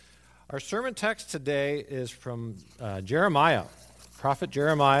Our sermon text today is from Jeremiah, prophet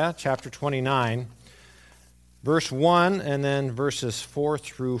Jeremiah, chapter 29, verse 1, and then verses 4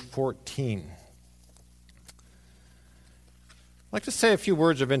 through 14. I'd like to say a few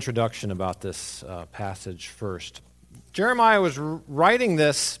words of introduction about this passage first. Jeremiah was writing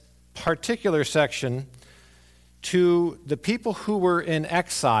this particular section to the people who were in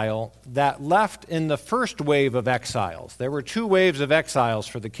exile that left in the first wave of exiles. There were two waves of exiles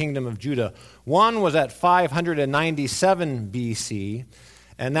for the kingdom of Judah. One was at 597 BC,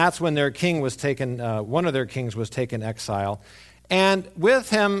 and that's when their king was taken, one of their kings was taken exile. And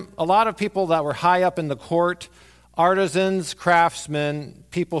with him, a lot of people that were high up in the court, artisans, craftsmen,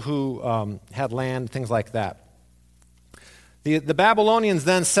 people who had land, things like that. The Babylonians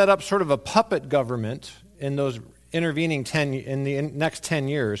then set up sort of a puppet government in those intervening next 10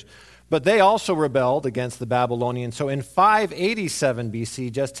 years, but they also rebelled against the Babylonians. So in 587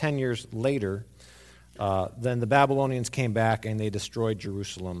 BC, just 10 years later, then the Babylonians came back and they destroyed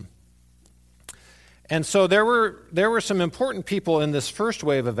Jerusalem. And so there were some important people in this first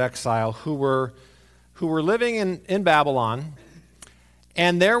wave of exile who were living in Babylon,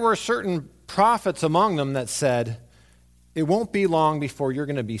 and there were certain prophets among them that said, it won't be long before you're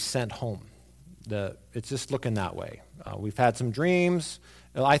going to be sent home. It's just looking that way. We've had some dreams.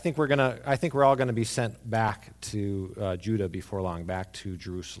 I think we're all going to be sent back to Judah before long, back to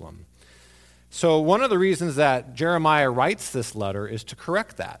Jerusalem. So one of the reasons that Jeremiah writes this letter is to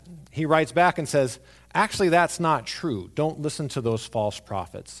correct that. He writes back and says, actually, that's not true. Don't listen to those false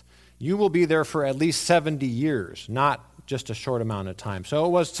prophets. You will be there for at least 70 years, not just a short amount of time. So it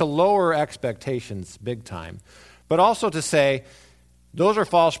was to lower expectations big time, but also to say, those are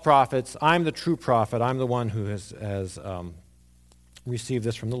false prophets. I'm the true prophet. I'm the one who has received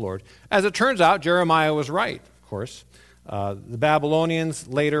this from the Lord. As it turns out, Jeremiah was right, of course. The Babylonians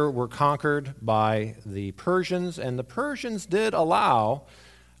later were conquered by the Persians, and the Persians did allow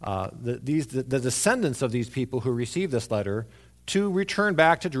the descendants of these people who received this letter to return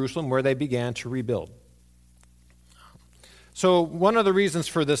back to Jerusalem, where they began to rebuild. So one of the reasons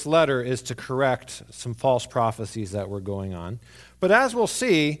for this letter is to correct some false prophecies that were going on. But as we'll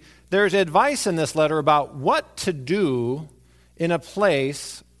see, there's advice in this letter about what to do in a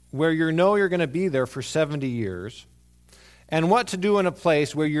place where you know you're going to be there for 70 years, and what to do in a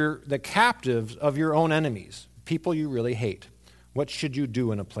place where you're the captives of your own enemies, people you really hate. What should you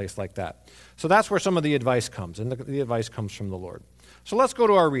do in a place like that? So that's where some of the advice comes, and the advice comes from the Lord. So let's go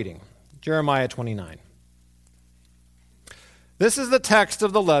to our reading, Jeremiah 29. This is the text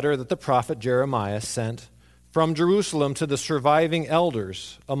of the letter that the prophet Jeremiah sent from Jerusalem to the surviving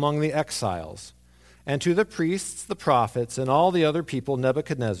elders among the exiles, and to the priests, the prophets, and all the other people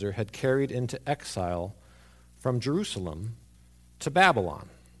Nebuchadnezzar had carried into exile from Jerusalem to Babylon.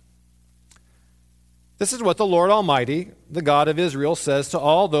 This is what the Lord Almighty, the God of Israel, says to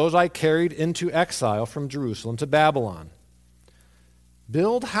all those I carried into exile from Jerusalem to Babylon.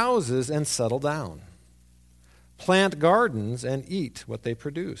 Build houses and settle down. Plant gardens and eat what they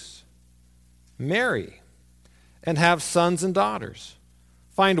produce. Marry and have sons and daughters.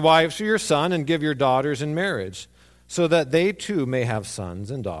 Find wives for your son and give your daughters in marriage, so that they too may have sons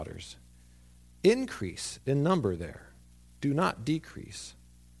and daughters. Increase in number there. Do not decrease.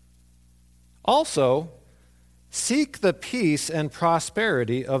 Also, seek the peace and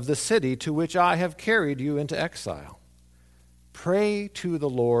prosperity of the city to which I have carried you into exile. Pray to the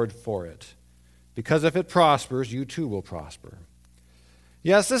Lord for it, because if it prospers, you too will prosper.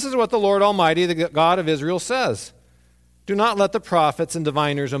 Yes, this is what the Lord Almighty, the God of Israel, says. Do not let the prophets and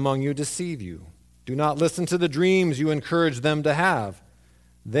diviners among you deceive you. Do not listen to the dreams you encourage them to have.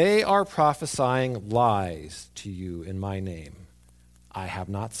 They are prophesying lies to you in my name. I have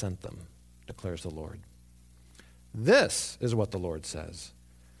not sent them, declares the Lord. This is what the Lord says.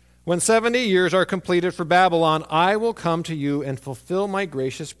 When 70 years are completed for Babylon, I will come to you and fulfill my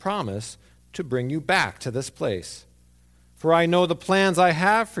gracious promise to bring you back to this place. For I know the plans I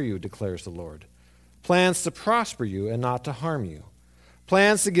have for you, declares the Lord. Plans to prosper you and not to harm you.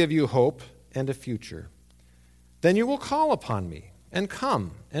 Plans to give you hope and a future. Then you will call upon me and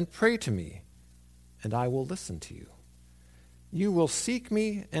come and pray to me, and I will listen to you. You will seek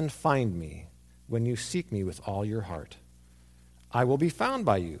me and find me when you seek me with all your heart. I will be found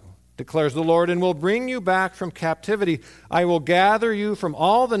by you, declares the Lord, and will bring you back from captivity. I will gather you from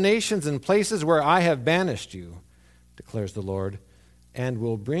all the nations and places where I have banished you, declares the Lord, and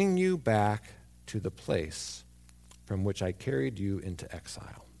will bring you back to the place from which I carried you into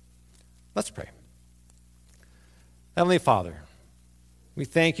exile. Let's pray. Heavenly Father, we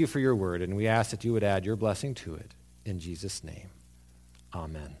thank you for your word, and we ask that you would add your blessing to it. In Jesus' name,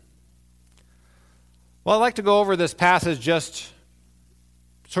 amen. Well, I'd like to go over this passage just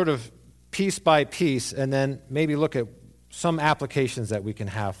sort of piece by piece and then maybe look at some applications that we can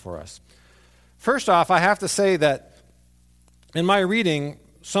have for us. First off, I have to say that in my reading,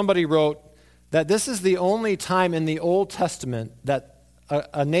 somebody wrote that this is the only time in the Old Testament that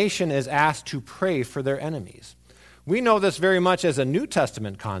a nation is asked to pray for their enemies. We know this very much as a New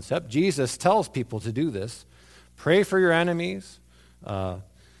Testament concept. Jesus tells people to do this. Pray for your enemies.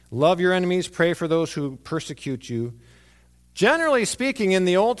 Love your enemies. Pray for those who persecute you. Generally speaking, in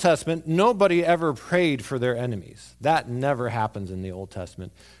the Old Testament, nobody ever prayed for their enemies. That never happens in the Old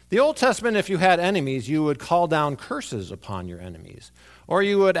Testament. The Old Testament, if you had enemies, you would call down curses upon your enemies. Or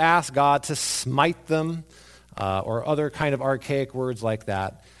you would ask God to smite them, or other kind of archaic words like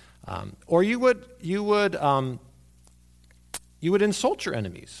that. Or you would insult your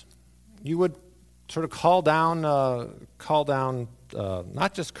enemies. You would sort of call down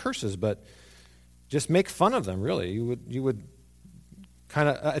not just curses, but just make fun of them, really. You would kind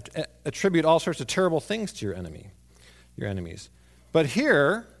of attribute all sorts of terrible things to your enemies. But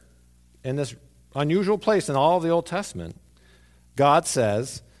here, in this unusual place in all of the Old Testament, God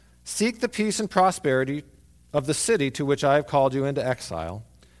says, "Seek the peace and prosperity of the city to which I have called you into exile,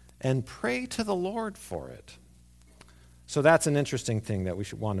 and pray to the Lord for it." So that's an interesting thing that we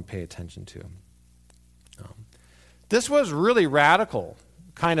should want to pay attention to. This was really radical,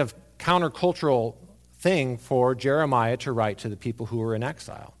 kind of countercultural thing for Jeremiah to write to the people who were in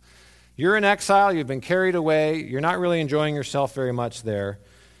exile. You're in exile, you've been carried away, you're not really enjoying yourself very much there.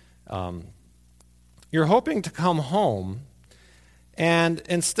 You're hoping to come home, and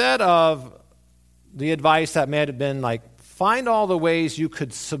instead of the advice that may have been like, find all the ways you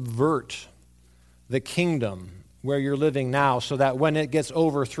could subvert the kingdom where you're living now so that when it gets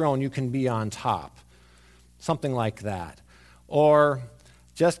overthrown, you can be on top. Something like that. Or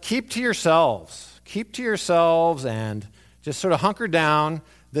just keep to yourselves and just sort of hunker down.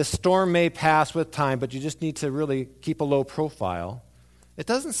 This storm may pass with time, but you just need to really keep a low profile. It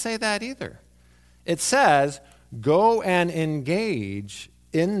doesn't say that either. It says, go and engage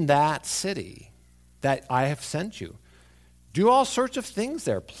in that city that I have sent you. Do all sorts of things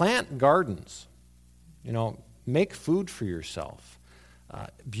there. Plant gardens. Make food for yourself.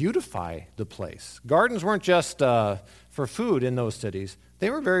 Beautify the place. Gardens weren't just for food in those cities. They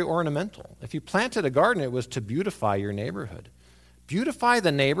were very ornamental. If you planted a garden, it was to beautify your neighborhood. Beautify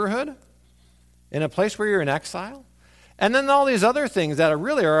the neighborhood in a place where you're in exile. And then all these other things that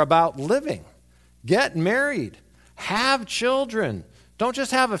really are about living. Get married. Have children. Don't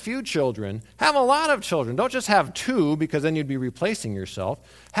just have a few children. Have a lot of children. Don't just have 2 because then you'd be replacing yourself.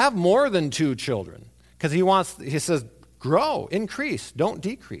 Have more than 2 children because he says, grow, increase, don't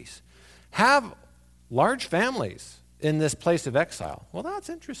decrease. Have large families in this place of exile. Well, that's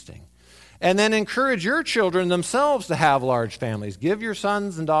interesting. And then encourage your children themselves to have large families. Give your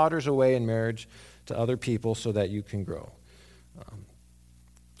sons and daughters away in marriage to other people so that you can grow.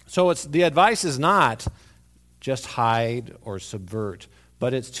 So the advice is not just hide or subvert,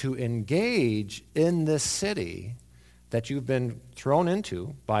 but it's to engage in this city that you've been thrown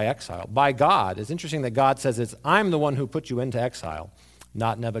into by exile, by God. It's interesting that God says I'm the one who put you into exile,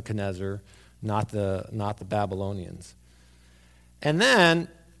 not Nebuchadnezzar, not the Babylonians. And then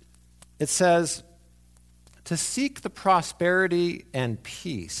it says to seek the prosperity and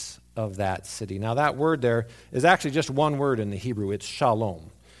peace of that city. Now that word there is actually just one word in the Hebrew. It's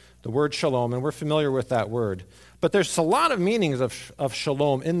shalom. The word shalom, and we're familiar with that word. But there's a lot of meanings of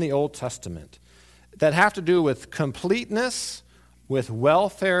shalom in the Old Testament that have to do with completeness, with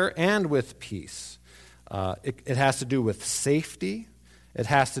welfare, and with peace. It has to do with safety. It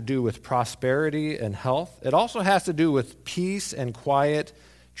has to do with prosperity and health. It also has to do with peace and quiet,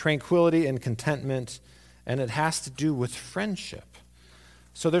 tranquility and contentment, and it has to do with friendship.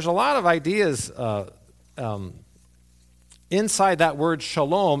 So there's a lot of ideas inside that word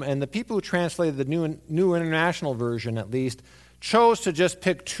shalom, and the people who translated the New International Version, at least, chose to just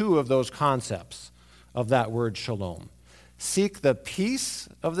pick 2 of those concepts of that word shalom. Seek the peace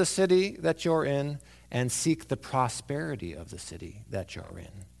of the city that you're in, and seek the prosperity of the city that you're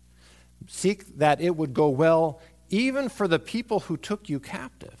in. Seek that it would go well even for the people who took you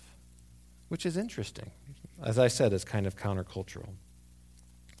captive, which is interesting. As I said, it's kind of countercultural.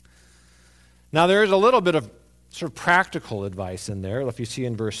 Now, there is a little bit of sort of practical advice in there, if you see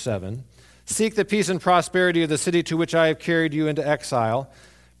in verse 7. Seek the peace and prosperity of the city to which I have carried you into exile.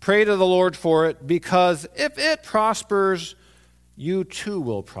 Pray to the Lord for it, because if it prospers, you too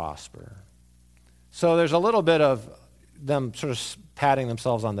will prosper. So there's a little bit of them sort of patting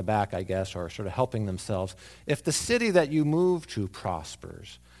themselves on the back, I guess, or sort of helping themselves. If the city that you move to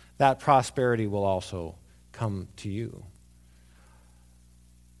prospers, that prosperity will also come to you.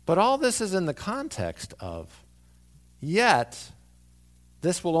 But all this is in the context of, yet,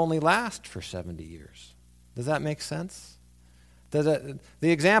 this will only last for 70 years. Does that make sense? The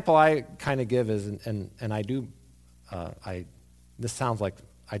example I kind of give is, and I do, this sounds like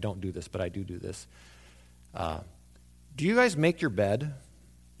I don't do this, but I do this. Do you guys make your bed?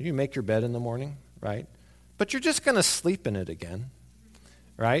 You make your bed in the morning, right? But you're just going to sleep in it again,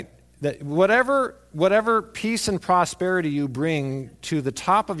 right? That whatever peace and prosperity you bring to the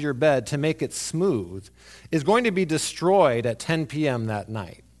top of your bed to make it smooth is going to be destroyed at 10 p.m. that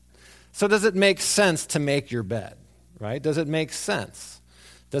night. So does it make sense to make your bed, right? Does it make sense?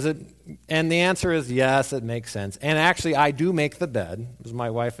 And the answer is yes, it makes sense. And actually, I do make the bed, as my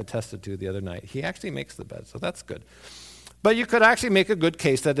wife attested to the other night. He actually makes the bed, so that's good. But you could actually make a good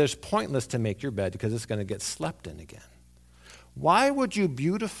case that it's pointless to make your bed because it's going to get slept in again. Why would you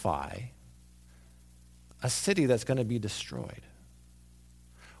beautify a city that's going to be destroyed?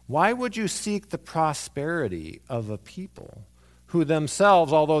 Why would you seek the prosperity of a people who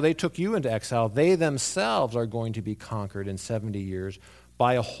themselves, although they took you into exile, they themselves are going to be conquered in 70 years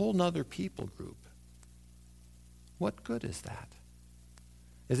by a whole nother people group? What good is that?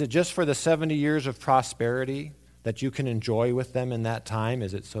 Is it just for the 70 years of prosperity that you can enjoy with them in that time?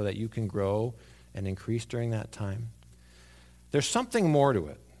 Is it so that you can grow and increase during that time? There's something more to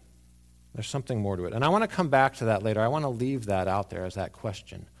it. There's something more to it. And I want to come back to that later. I want to leave that out there as that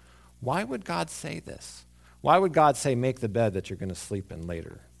question. Why would God say this? Why would God say, make the bed that you're going to sleep in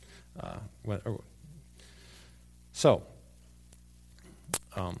later? But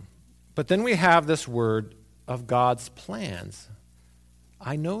then we have this word of God's plans.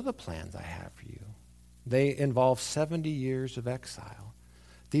 I know the plans I have for you. They involve 70 years of exile.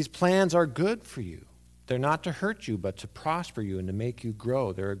 These plans are good for you. They're not to hurt you, but to prosper you and to make you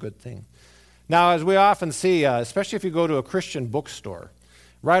grow. They're a good thing. Now, as we often see, especially if you go to a Christian bookstore,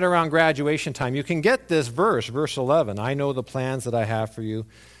 right around graduation time, you can get this verse, verse 11, I know the plans that I have for you.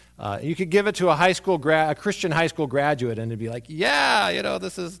 You could give it to a Christian high school graduate, and it'd be like, yeah,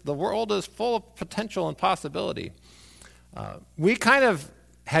 the world is full of potential and possibility. We kind of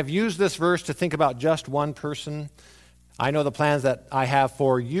have used this verse to think about just one person. I know the plans that I have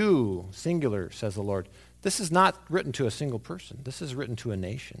for you, singular, says the Lord. This is not written to a single person. This is written to a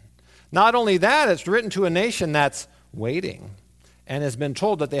nation. Not only that, it's written to a nation that's waiting and has been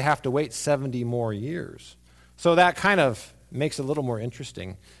told that they have to wait 70 more years. So that kind of makes it a little more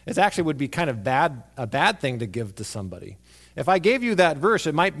interesting. It actually would be kind of a bad thing to give to somebody. If I gave you that verse,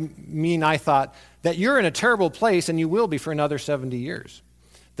 it might mean I thought that you're in a terrible place and you will be for another 70 years.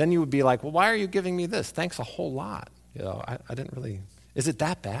 Then you would be like, well, why are you giving me this? Thanks a whole lot. I didn't really, is it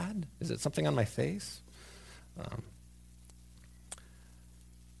that bad? Is it something on my face?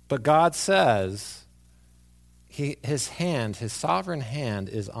 But God says his sovereign hand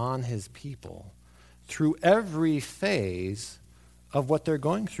is on his people through every phase of what they're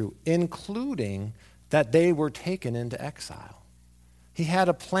going through, including that they were taken into exile. He had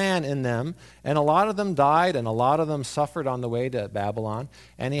a plan in them, and a lot of them died, and a lot of them suffered on the way to Babylon,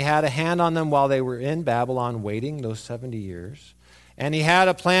 and he had a hand on them while they were in Babylon waiting those 70 years. And he had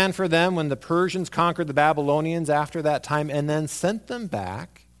a plan for them when the Persians conquered the Babylonians after that time and then sent them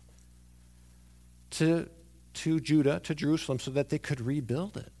back to Judah, to Jerusalem, so that they could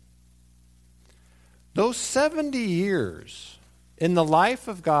rebuild it. Those 70 years in the life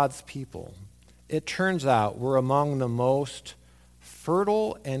of God's people, it turns out, were among the most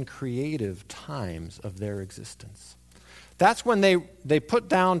fertile and creative times of their existence. That's when they put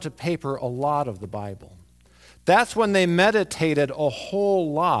down to paper a lot of the Bible. That's when they meditated a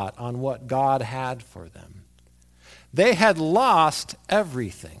whole lot on what God had for them. They had lost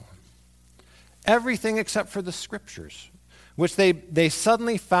everything except for the Scriptures, which they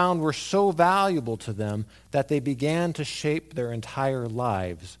suddenly found were so valuable to them that they began to shape their entire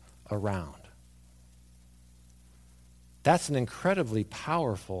lives around. That's an incredibly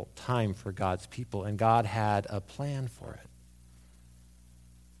powerful time for God's people, and God had a plan for it.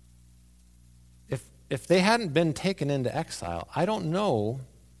 If they hadn't been taken into exile, I don't know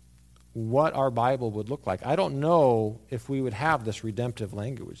what our Bible would look like. I don't know if we would have this redemptive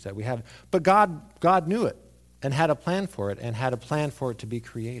language that we have. But God knew it and had a plan for it and had a plan for it to be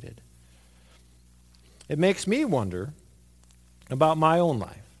created. It makes me wonder about my own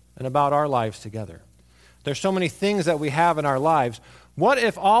life and about our lives together. There's so many things that we have in our lives. What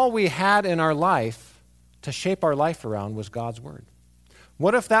if all we had in our life to shape our life around was God's Word?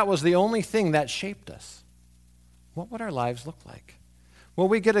 What if that was the only thing that shaped us? What would our lives look like? Well,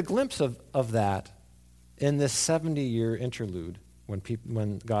 we get a glimpse of that in this 70-year interlude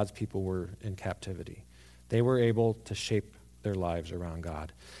when God's people were in captivity. They were able to shape their lives around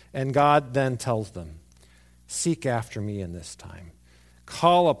God. And God then tells them, seek after me in this time.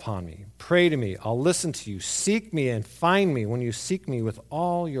 Call upon me. Pray to me. I'll listen to you. Seek me and find me when you seek me with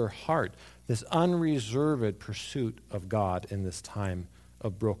all your heart. This unreserved pursuit of God in this time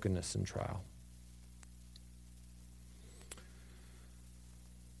of brokenness and trial.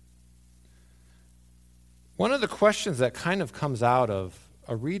 One of the questions that kind of comes out of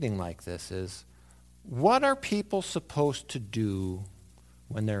a reading like this is, what are people supposed to do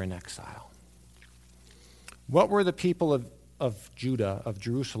when they're in exile? What were the people of Judah, of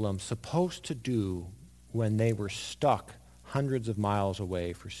Jerusalem, supposed to do when they were stuck hundreds of miles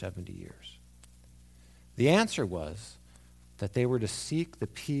away for 70 years? The answer was that they were to seek the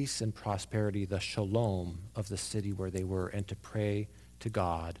peace and prosperity, the shalom of the city where they were, and to pray to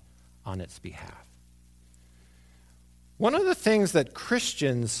God on its behalf. One of the things that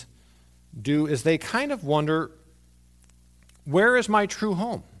Christians do is they kind of wonder, where is my true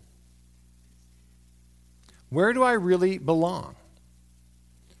home? Where do I really belong?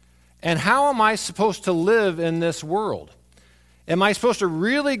 And how am I supposed to live in this world? Am I supposed to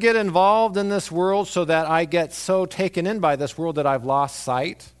really get involved in this world so that I get so taken in by this world that I've lost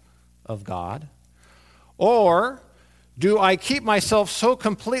sight of God? Or do I keep myself so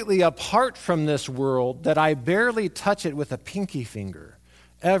completely apart from this world that I barely touch it with a pinky finger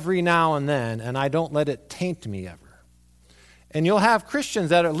every now and then, and I don't let it taint me ever? And you'll have Christians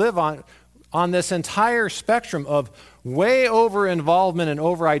that live on this entire spectrum of way over involvement and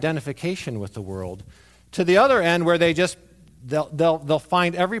over identification with the world, to the other end where they'll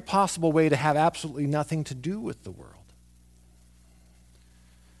find every possible way to have absolutely nothing to do with the world.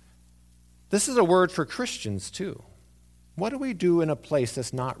 This is a word for Christians too. What do we do in a place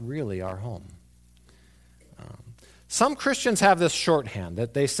that's not really our home? Some Christians have this shorthand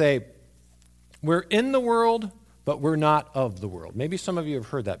that they say, we're in the world, but we're not of the world. Maybe some of you have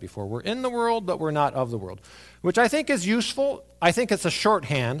heard that before. We're in the world, but we're not of the world, which I think is useful. I think it's a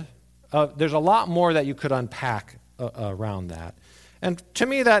shorthand. There's a lot more that you could unpack around that. And to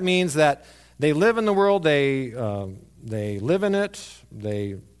me, that means that they live in the world, they live in it,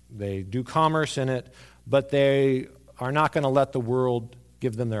 they do commerce in it, but they are not going to let the world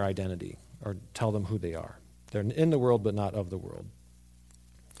give them their identity or tell them who they are. They're in the world, but not of the world.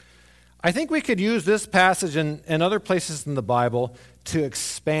 I think we could use this passage and other places in the Bible to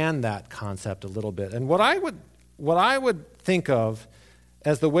expand that concept a little bit. And what I would think of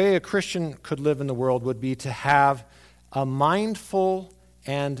as the way a Christian could live in the world would be to have a mindful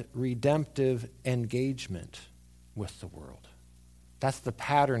and redemptive engagement with the world. That's the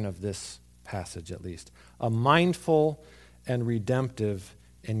pattern of this passage, at least. A mindful and redemptive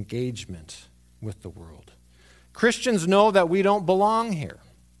engagement with the world. Christians know that we don't belong here.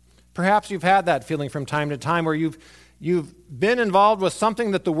 Perhaps you've had that feeling from time to time where you've been involved with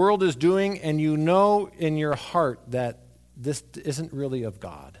something that the world is doing, and you know in your heart that this isn't really of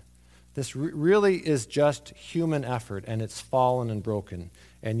God. This really is just human effort, and it's fallen and broken,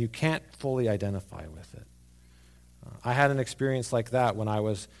 and you can't fully identify with it. I had an experience like that when I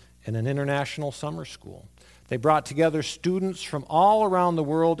was in an international summer school. They brought together students from all around the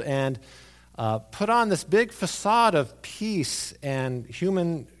world and put on this big facade of peace and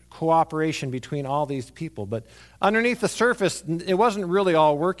human cooperation between all these people. But underneath the surface, it wasn't really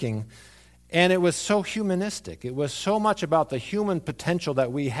all working. And it was so humanistic. It was so much about the human potential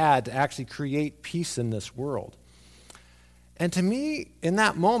that we had to actually create peace in this world. And to me, in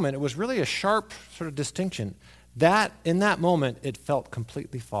that moment, it was really a sharp sort of distinction. That, in that moment, it felt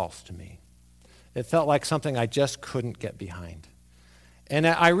completely false to me. It felt like something I just couldn't get behind. And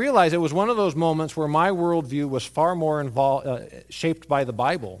I realized it was one of those moments where my worldview was far more shaped by the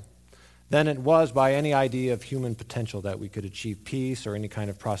Bible than it was by any idea of human potential that we could achieve peace or any kind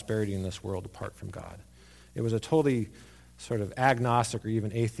of prosperity in this world apart from God. It was a totally sort of agnostic or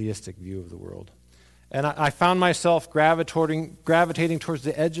even atheistic view of the world. And I found myself gravitating towards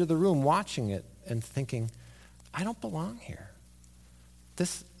the edge of the room, watching it and thinking, I don't belong here.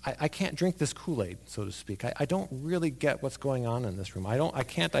 I can't drink this Kool-Aid, so to speak. I don't really get what's going on in this room. I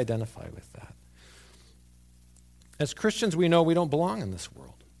can't identify with that. As Christians, we know we don't belong in this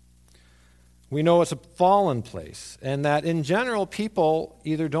world. We know it's a fallen place, and that in general, people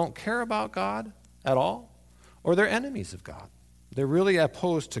either don't care about God at all, or they're enemies of God. They're really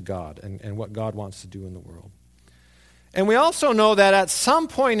opposed to God and what God wants to do in the world. And we also know that at some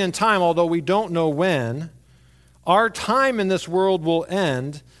point in time, although we don't know when, our time in this world will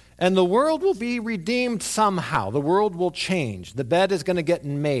end, and the world will be redeemed somehow. The world will change. The bed is going to get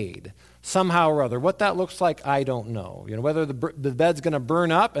made. somehow or other. What that looks like, I don't know. Whether the bed's going to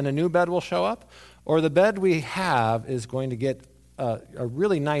burn up and a new bed will show up, or the bed we have is going to get a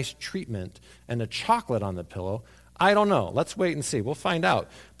really nice treatment and a chocolate on the pillow, I don't know. Let's wait and see. We'll find out.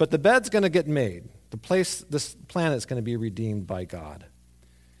 But the bed's going to get made. This planet's going to be redeemed by God.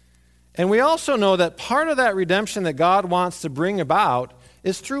 And we also know that part of that redemption that God wants to bring about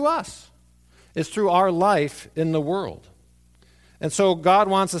is through us. It's through our life in the world. And so God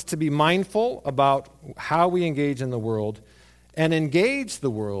wants us to be mindful about how we engage in the world and engage the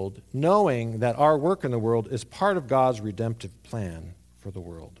world knowing that our work in the world is part of God's redemptive plan for the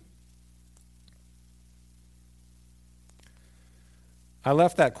world. I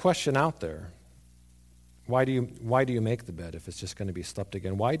left that question out there. Why do you make the bed if it's just going to be slept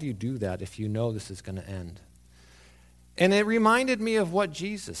again? Why do you do that if you know this is going to end? And it reminded me of what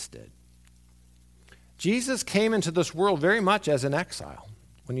Jesus did. Jesus came into this world very much as an exile,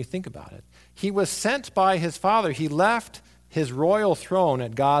 when you think about it. He was sent by his Father. He left his royal throne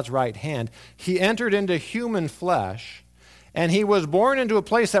at God's right hand. He entered into human flesh, and he was born into a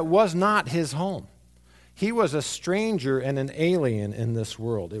place that was not his home. He was a stranger and an alien in this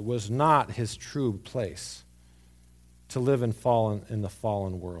world. It was not his true place to live in the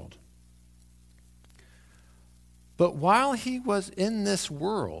fallen world. But while he was in this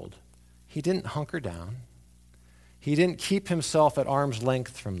world, he didn't hunker down. He didn't keep himself at arm's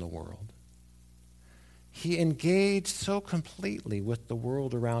length from the world. He engaged so completely with the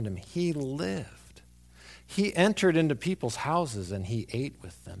world around him. He lived. He entered into people's houses and he ate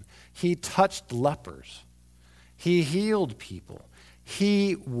with them. He touched lepers. He healed people.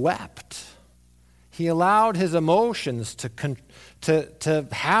 He wept. He allowed his emotions to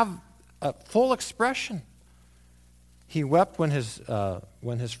have a full expression. He wept when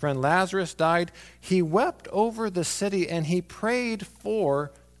his friend Lazarus died. He wept over the city and he prayed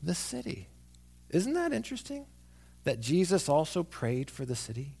for the city. Isn't that interesting? That Jesus also prayed for the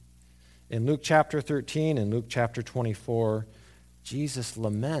city? In Luke chapter 13 and Luke chapter 24, Jesus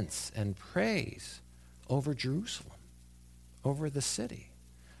laments and prays over Jerusalem, over the city.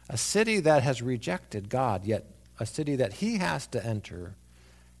 A city that has rejected God, yet a city that he has to enter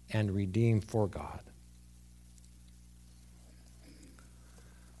and redeem for God.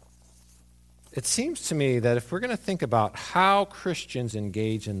 It seems to me that if we're going to think about how Christians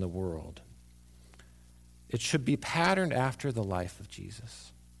engage in the world, it should be patterned after the life of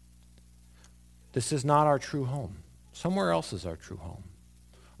Jesus. This is not our true home. Somewhere else is our true home.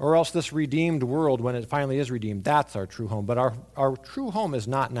 Or else this redeemed world, when it finally is redeemed, that's our true home. But our true home is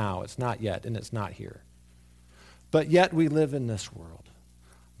not now, it's not yet, and it's not here. But yet we live in this world,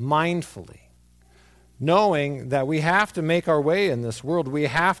 mindfully, knowing that we have to make our way in this world. We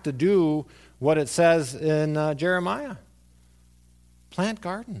have to do what it says in Jeremiah. Plant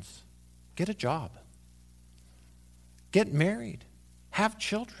gardens. Get a job. Get married. Have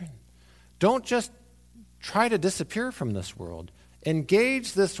children. Don't just try to disappear from this world.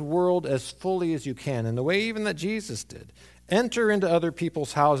 Engage this world as fully as you can, in the way even that Jesus did. Enter into other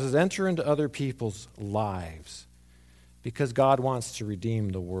people's houses. Enter into other people's lives. Because God wants to redeem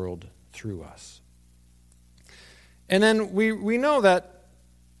the world through us. And then we know that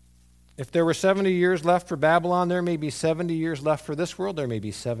if there were 70 years left for Babylon, there may be 70 years left for this world. There may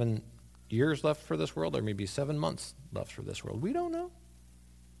be 7 years left for this world. There may be 7 months left for this world. We don't know.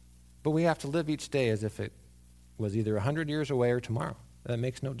 But we have to live each day as if it was either 100 years away or tomorrow. That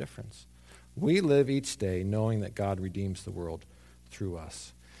makes no difference. We live each day knowing that God redeems the world through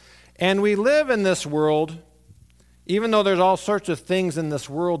us. And we live in this world, even though there's all sorts of things in this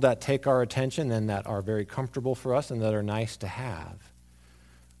world that take our attention and that are very comfortable for us and that are nice to have.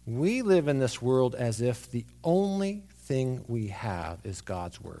 We live in this world as if the only thing we have is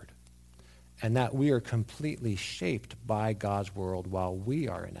God's word. And that we are completely shaped by God's world while we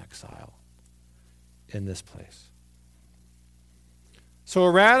are in exile in this place. So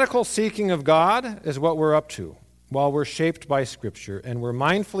a radical seeking of God is what we're up to while we're shaped by Scripture, and we're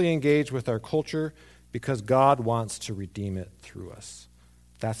mindfully engaged with our culture because God wants to redeem it through us.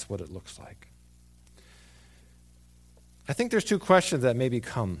 That's what it looks like. I think there's 2 questions that maybe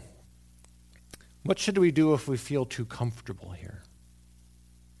come. What should we do if we feel too comfortable here?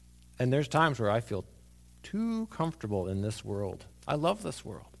 And there's times where I feel too comfortable in this world. I love this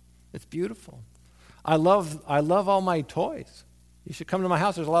world. It's beautiful. I love all my toys. You should come to my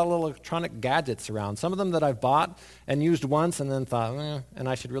house. There's a lot of little electronic gadgets around. Some of them that I've bought and used once and then thought, and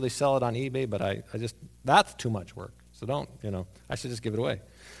I should really sell it on eBay, but I just, that's too much work. So don't, I should just give it away.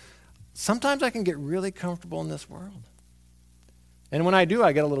 Sometimes I can get really comfortable in this world. And when I do,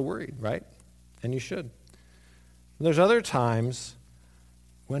 I get a little worried, right? And you should. There's other times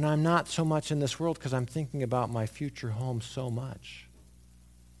when I'm not so much in this world because I'm thinking about my future home so much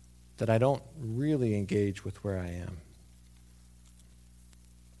that I don't really engage with where I am.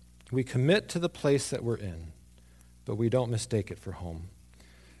 We commit to the place that we're in, but we don't mistake it for home.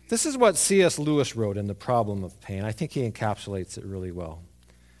 This is what C.S. Lewis wrote in The Problem of Pain. I think he encapsulates it really well.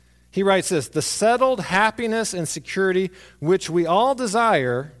 He writes this: the settled happiness and security which we all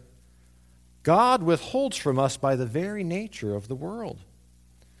desire, God withholds from us by the very nature of the world.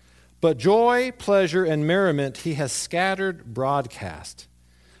 But joy, pleasure, and merriment he has scattered broadcast.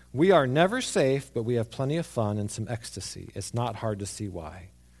 We are never safe, but we have plenty of fun and some ecstasy. It's not hard to see why.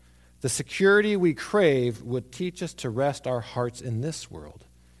 The security we crave would teach us to rest our hearts in this world,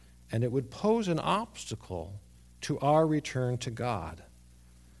 and it would pose an obstacle to our return to God.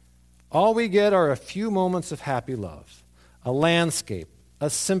 All we get are a few moments of happy love, a landscape,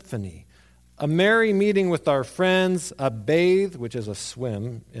 a symphony, a merry meeting with our friends, a bathe, which is a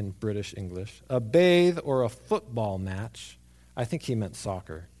swim in British English, a bathe or a football match. I think he meant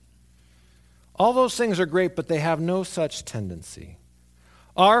soccer. All those things are great, but they have no such tendency.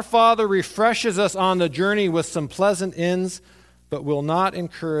 Our Father refreshes us on the journey with some pleasant inns, but will not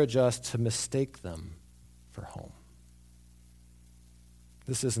encourage us to mistake them for home.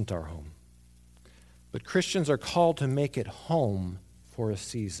 This isn't our home. But Christians are called to make it home for a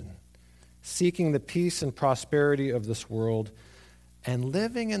season, seeking the peace and prosperity of this world and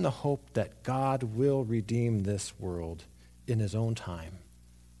living in the hope that God will redeem this world in his own time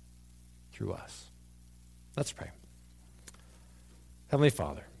through us. Let's pray. Heavenly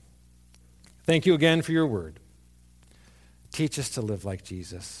Father, thank you again for your word. Teach us to live like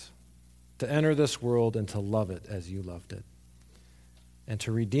Jesus, to enter this world and to love it as you loved it, and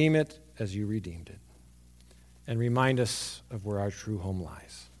to redeem it as you redeemed it. And remind us of where our true home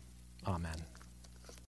lies. Amen.